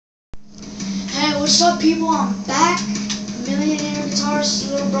what's up, people? I'm back. Millionaire Guitarist's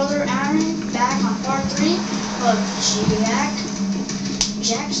little brother Aaron, back on part 3 of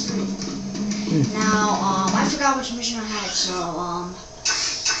daxter. Now, I forgot which mission I had, so,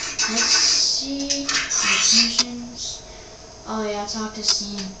 let's see. Missions. Oh, yeah, talk to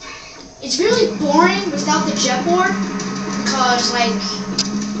Steam. It's really boring without the jet board, because, like,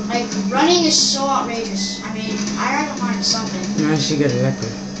 running is so outrageous. I mean, I rather find something. Unless you get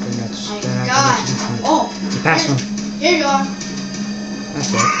electric. My God. Oh. You passed one. Here you are.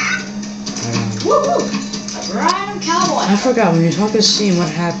 That's it. Woo-hoo! A random cowboy. I forgot, when you talk to Steam, what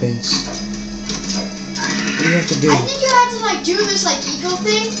happens? What do you have to do? I think you have to, like, do this, like, eco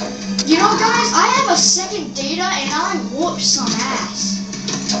thing. You know, guys, I have a second data, and I whooped some ass.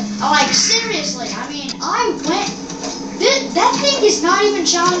 Like, seriously, I mean, I went... That thing is not even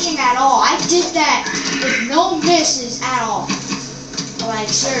challenging at all. I did that with no misses at all. Like,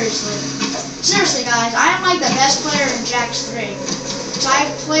 seriously. Seriously, guys, I am, like, the best player in Jax 3. So I've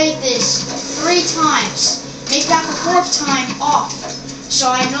played this 3 times. Make that the 4th time off. So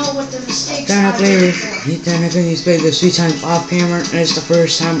I know what the mistakes are. Technically, he's played this 3 times off camera, and it's the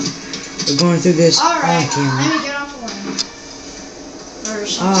first time we're going through this on camera. Alright, let me get off the line.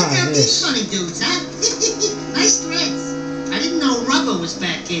 Check out these funny dudes, huh? Nice threads. I didn't know rubber was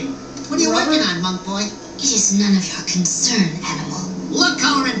back in. What are you working on, monk boy? It is none of your concern, animal. Look,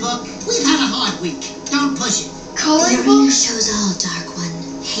 coloring book, we've had a hard week. Don't push it. Coloring The book? arena shows all, Dark One.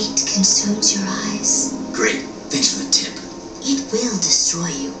 Hate consumes your eyes. Great. Thanks for the tip. It will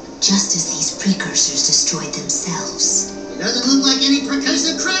destroy you, just as these precursors destroyed themselves. It doesn't look like any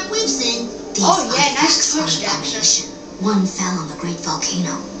precursor crap we've seen. These Oh, yeah, nice artifacts touch, were an Daxter. abomination. One fell on the great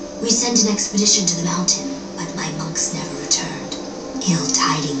volcano. We sent an expedition to the mountain, but my monks never returned. Ill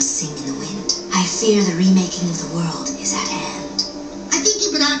tidings sing in the wind. I fear the remaking of the world is at hand. I think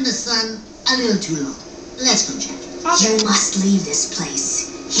you've been out in the sun a little too long. Let's go check. You must leave this place.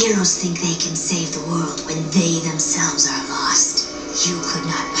 Heroes think they can save the world when they themselves are lost. You could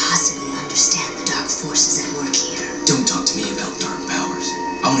not possibly understand the dark forces at work here. Don't talk to me about dark powers.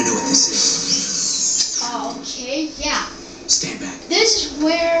 I want to know what this is. Okay, yeah. Stand back. This is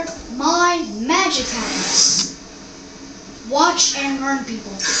where my magic happens. Watch and learn,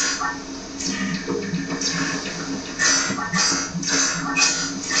 people.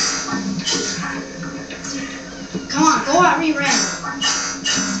 Come on, go at me random.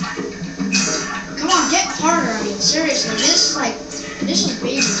 Come on, get harder. I mean, seriously, this is baby. This is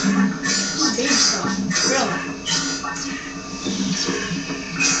baby stuff. Really.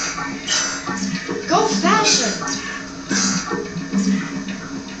 Go faster.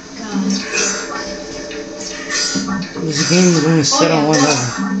 God. This game is only set on one level.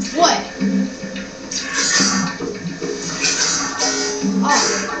 What?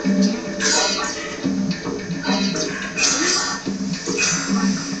 Oh.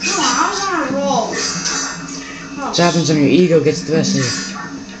 Come on, I was on a roll. What happens when your ego gets the best of you?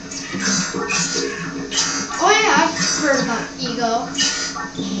 Oh yeah, I've heard about ego.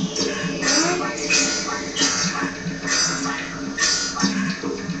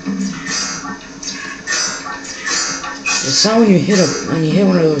 The sound when you hit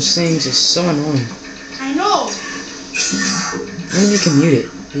one of those things is so annoying. I know. Maybe you can mute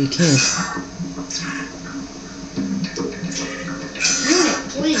it, but you can't. Mute it,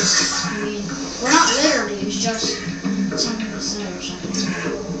 please. I mean, we're not literally, it's just something to say or something.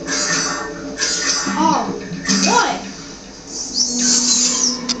 Oh, what?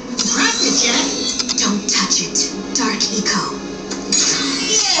 Cracked it, Jack. Don't touch it. Dark eco.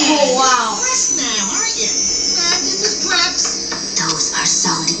 Yeah. Oh, wow. Impressed now, aren't you? Imagine the scraps. Those are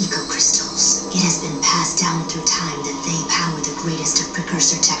solid eco crystals. It has been passed down through time that they power the greatest of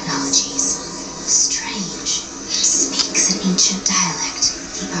precursor technologies. Strange. It speaks an ancient dialect,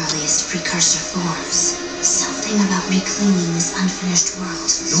 the earliest precursor forms. Something about reclaiming this unfinished world.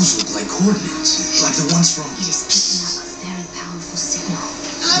 Those look like coordinates, like the ones from... It is picking up a very powerful signal.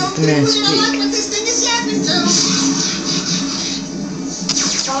 I don't think we're gonna like what this thing is happening to.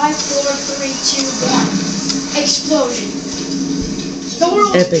 5, 4, 3, 2, 1. Explosion. The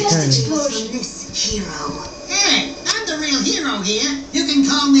world's Epic best timing. explosion. From this hero. Hey, I'm the real hero here. You can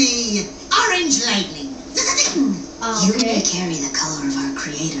call me Orange Lightning. You Okay. may carry the color of our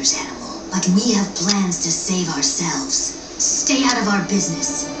creator's animal, but we have plans to save ourselves. Stay out of our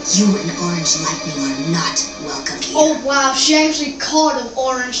business. You and Orange Lightning are not welcome here. Oh wow, she actually called him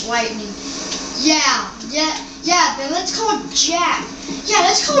Orange Lightning. Yeah, then let's call Jack. Yeah,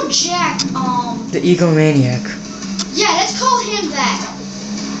 let's call Jack, The egomaniac. yeah, let's call him that.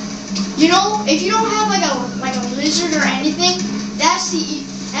 You know, if you don't have like a lizard or anything, that's the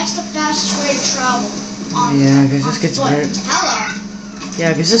That's the fastest way to travel. Yeah, because this gets very. Hello.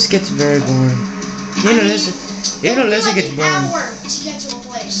 Yeah, because this gets very boring. Even though this gets boring. Hour to get to a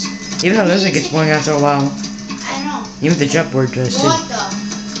place. Even though this gets boring after a while. I know. Even the jump word does too. What the?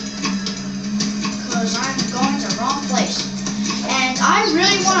 Because I'm going to the wrong place. And I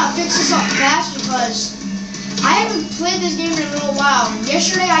really want to fix this up fast because I haven't played this game in a little while. And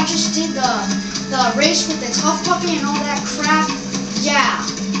yesterday I just did the race with the tough puppy and all that crap. Yeah.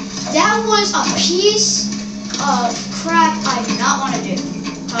 That was a piece of crap I do not want to do.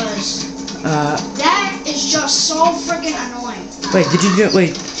 Because that is just so freaking annoying.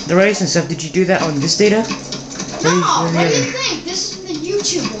 Wait, the race and stuff, did you do that on this data? No, what do you think? This is the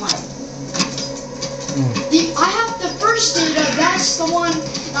YouTube one. I have the first data, that's the one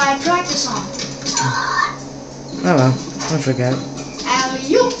that I practice on. Oh well, I forgot.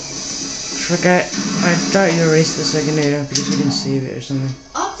 Alley-oop. I thought you erased the second data because you didn't save it or something.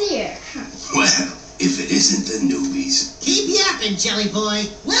 Up there. Well, if it isn't the newbies. Keep yapping, Jelly Boy.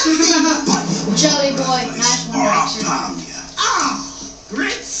 Jelly Boy, nice one, Or I'll Daxter. pound ya. Oh,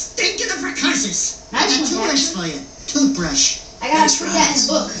 great stinking of precurses. I Nice got two one, words for you. Toothbrush. I gotta put that in the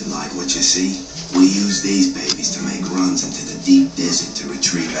book. You like what you see? We use these babies to make runs into the deep desert to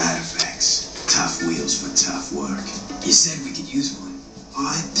retrieve artifacts. Tough wheels for tough work. You said we could use one.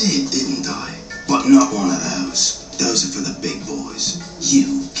 I did, didn't I? But not one of those. Those are for the big boys.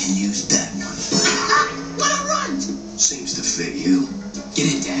 You can use that one. What a run! Seems to fit you. Get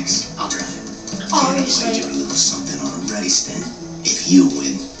in, Dax. I'll drive it. Obviously. Wager a little something on a race, then. If you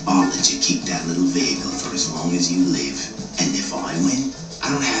win, I'll let you keep that little vehicle for as long as you live. And if I win, I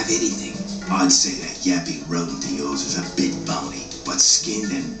don't have anything. I'd say that yappy rodent of yours is a bit bony, but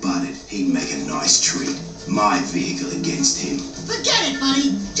skinned and butted, he'd make a nice treat. My vehicle against him. Forget it,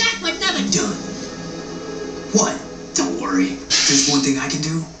 buddy. Jack would never do it. What? Don't worry. There's one thing I can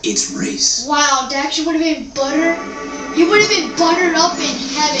do. It's race. Wow, Dax, you would have been buttered. You would have been buttered up in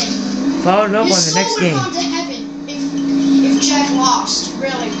heaven. Followed up on His the soul next would have game. gone to heaven if Jack lost,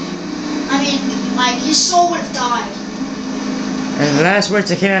 really. I mean, like, his soul would have died. And the last words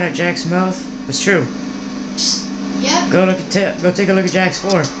that came out of Jack's mouth was true. Yep. Go take a look at Jack's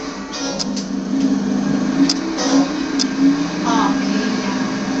floor.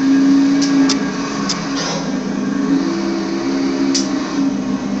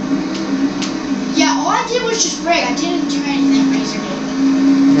 Yeah, all I did was just brag. I didn't do anything, basically.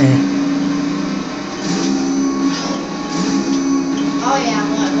 Oh yeah,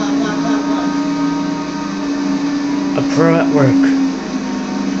 what? A pro at work.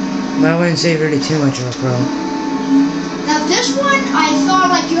 Well, I wouldn't say really too much of a pro. Now this one, I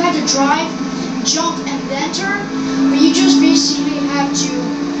thought like you had to drive, jump, and then turn, but you just basically have to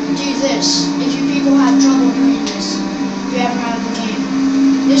do this. If you people have trouble doing this, if you ever have the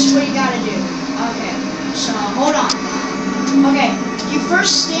game, this is what you gotta do. Okay, so hold on. Okay, you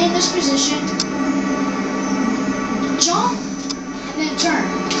first stay in this position, jump, and then turn.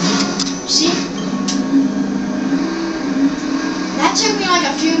 See? That took me like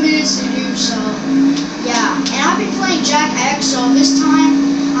a few minutes to do, so yeah. And I've been playing Jack X, so this time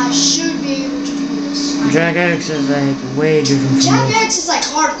I should be able to do this. Jack X is like way different from Jack me. X is like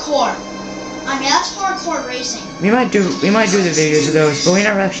hardcore. I mean, that's hardcore racing. We might do the videos of those, but we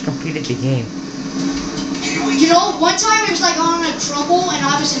never actually completed the game. You know, one time it was like on a crumble and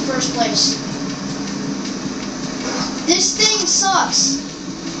I was in first place. This thing sucks.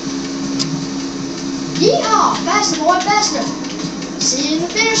 Yeehaw! Faster, boy, faster! See you in the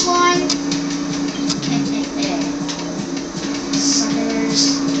finish line.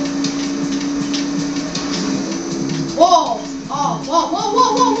 Suckers. Whoa! Oh,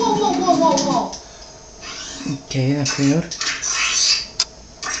 whoa. Okay, that failed.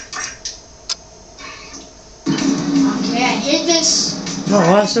 Okay, I hit this. No,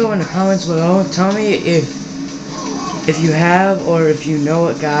 also in the comments below, tell me if you have or if you know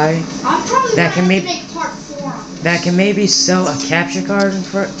a guy I'm probably that gonna can have to make make part 4 on this. that can maybe sell a capture card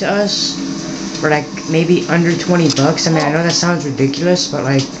to us for like maybe under 20 bucks. I mean, I know that sounds ridiculous, but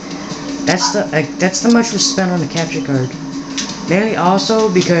like that's the much we spent on a capture card. Mainly also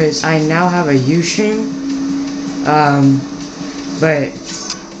because I now have a Ustream, but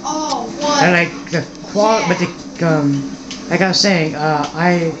Oh, what? I like the quality, but the like I was saying,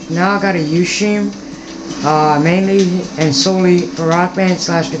 I now got a Ustream, mainly and solely for Rock Band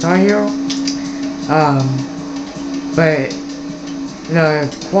 / Guitar Hero. But the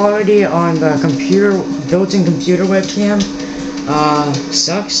quality on the computer, built-in computer webcam,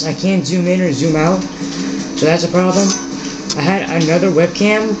 sucks. I can't zoom in or zoom out, so that's a problem. I had another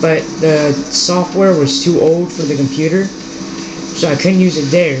webcam, but the software was too old for the computer, so I couldn't use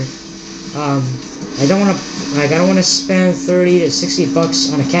it there. I don't want to spend 30 to 60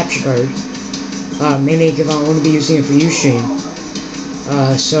 bucks on a capture card. Mainly if I want to be using it for Ustream.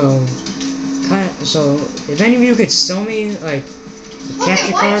 So if any of you could sell me like a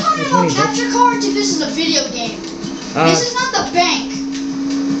capture why are card you talking for about 20 bucks. capture cards if this is a video game? This is not the bank.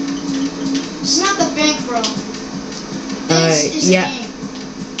 This is not the bank, bro. This is yeah. a game.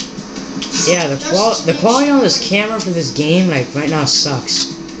 Yeah, the quality on this camera for this game, like right now,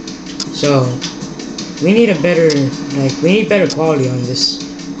 sucks. So we need better quality on this.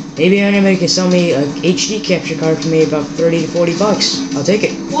 Maybe anybody can sell me a HD capture card for me about 30 to 40 bucks. I'll take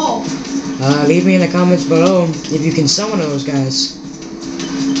it. Whoa. Leave me in the comments below if you can sell one of those guys.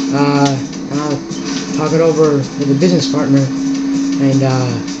 And I'll talk it over with a business partner and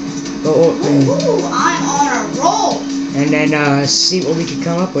Ooh, I'm on a roll. and then see what we can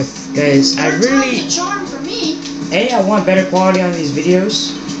come up with. Cause I really, charm for me. A, I want better quality on these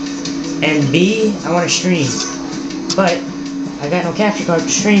videos, and B, I want to stream. But I got no capture card to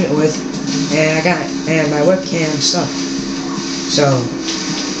stream it with, and my webcam sucked. So,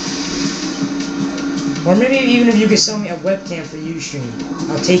 or maybe even if you could sell me a webcam for Ustream,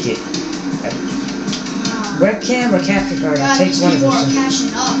 I'll take it. Webcam or capture card, I'll take one of People are those.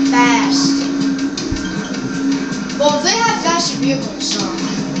 cashing up fast. Well, they have faster vehicles, so.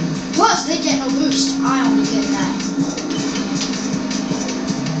 Plus, they get no boost. I only get that.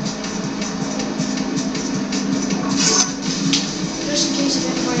 Just in case if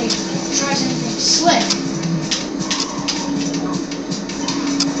anybody tries anything slick.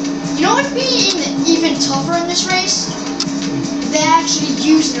 You know what would be even tougher in this race? They actually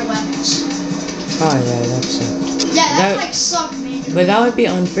use their weapons. Oh yeah, that's Yeah, that like suck major. But that would be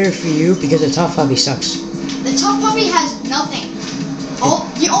unfair for you because the Tough Puppy sucks. The Tough Puppy has nothing.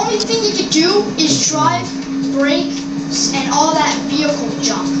 The only thing you can do is drive, brake, and all that vehicle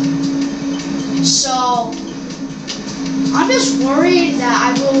junk. So I'm just worried that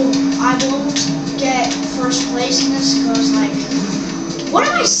I won't get first place in this because, like, what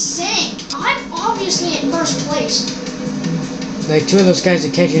am I saying? I'm obviously in first place. Like, two of those guys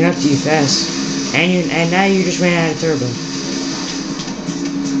are catching up to you fast. And now you just ran out of turbo.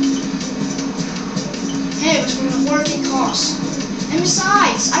 Hey, it was from the worth it cost. And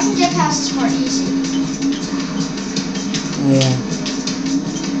besides, I can get past this part easy. Oh, yeah.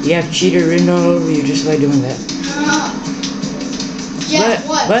 You have cheater written all over you just by doing that. Yeah,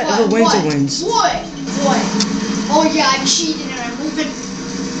 but if it wins, it wins. What? Oh yeah, I cheated and I'm moving.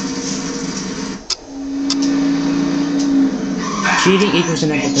 Cheating equals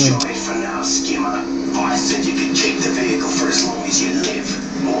an epic win. Enjoy it for now, Skimmer. I said you could keep the vehicle for as long as you live.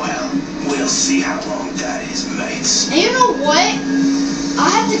 Well, we'll see how long that is, mates. And you know what? I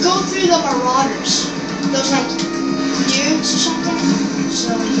have to go through the marauders. Those, like, dudes or something.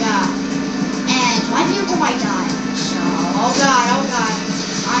 So, yeah. And my vehicle might die. So, oh god.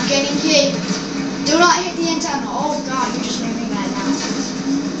 I'm getting hit. Do not hit the antenna. Oh god, you just made me mad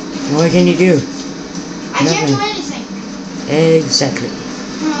now. What can you do? I can't do anything. Exactly.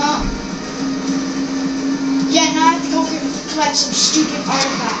 Yeah, now I have to go collect some stupid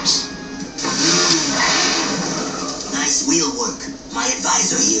artifacts. Nice wheel work. My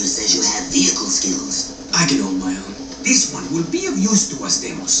advisor here says you have vehicle skills. I can hold my own. This one will be of use to us,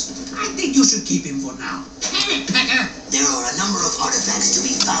 Demos. I think you should keep him for now. Hey, Pecker! There are a number of artifacts to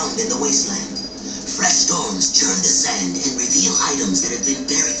be found in the wasteland. Fresh storms churn the sand and reveal items that have been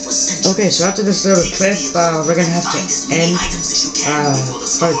buried for centuries. Okay, so after this little clip, we're gonna have to end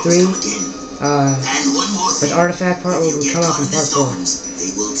part 3. The artifact part will come up in part 4.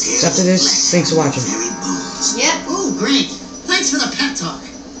 So after this, thanks for watching. Yep. Oh, great. Thanks for the pep talk.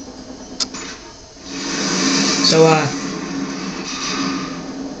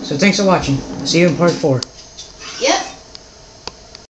 So thanks for watching. I'll see you in part 4.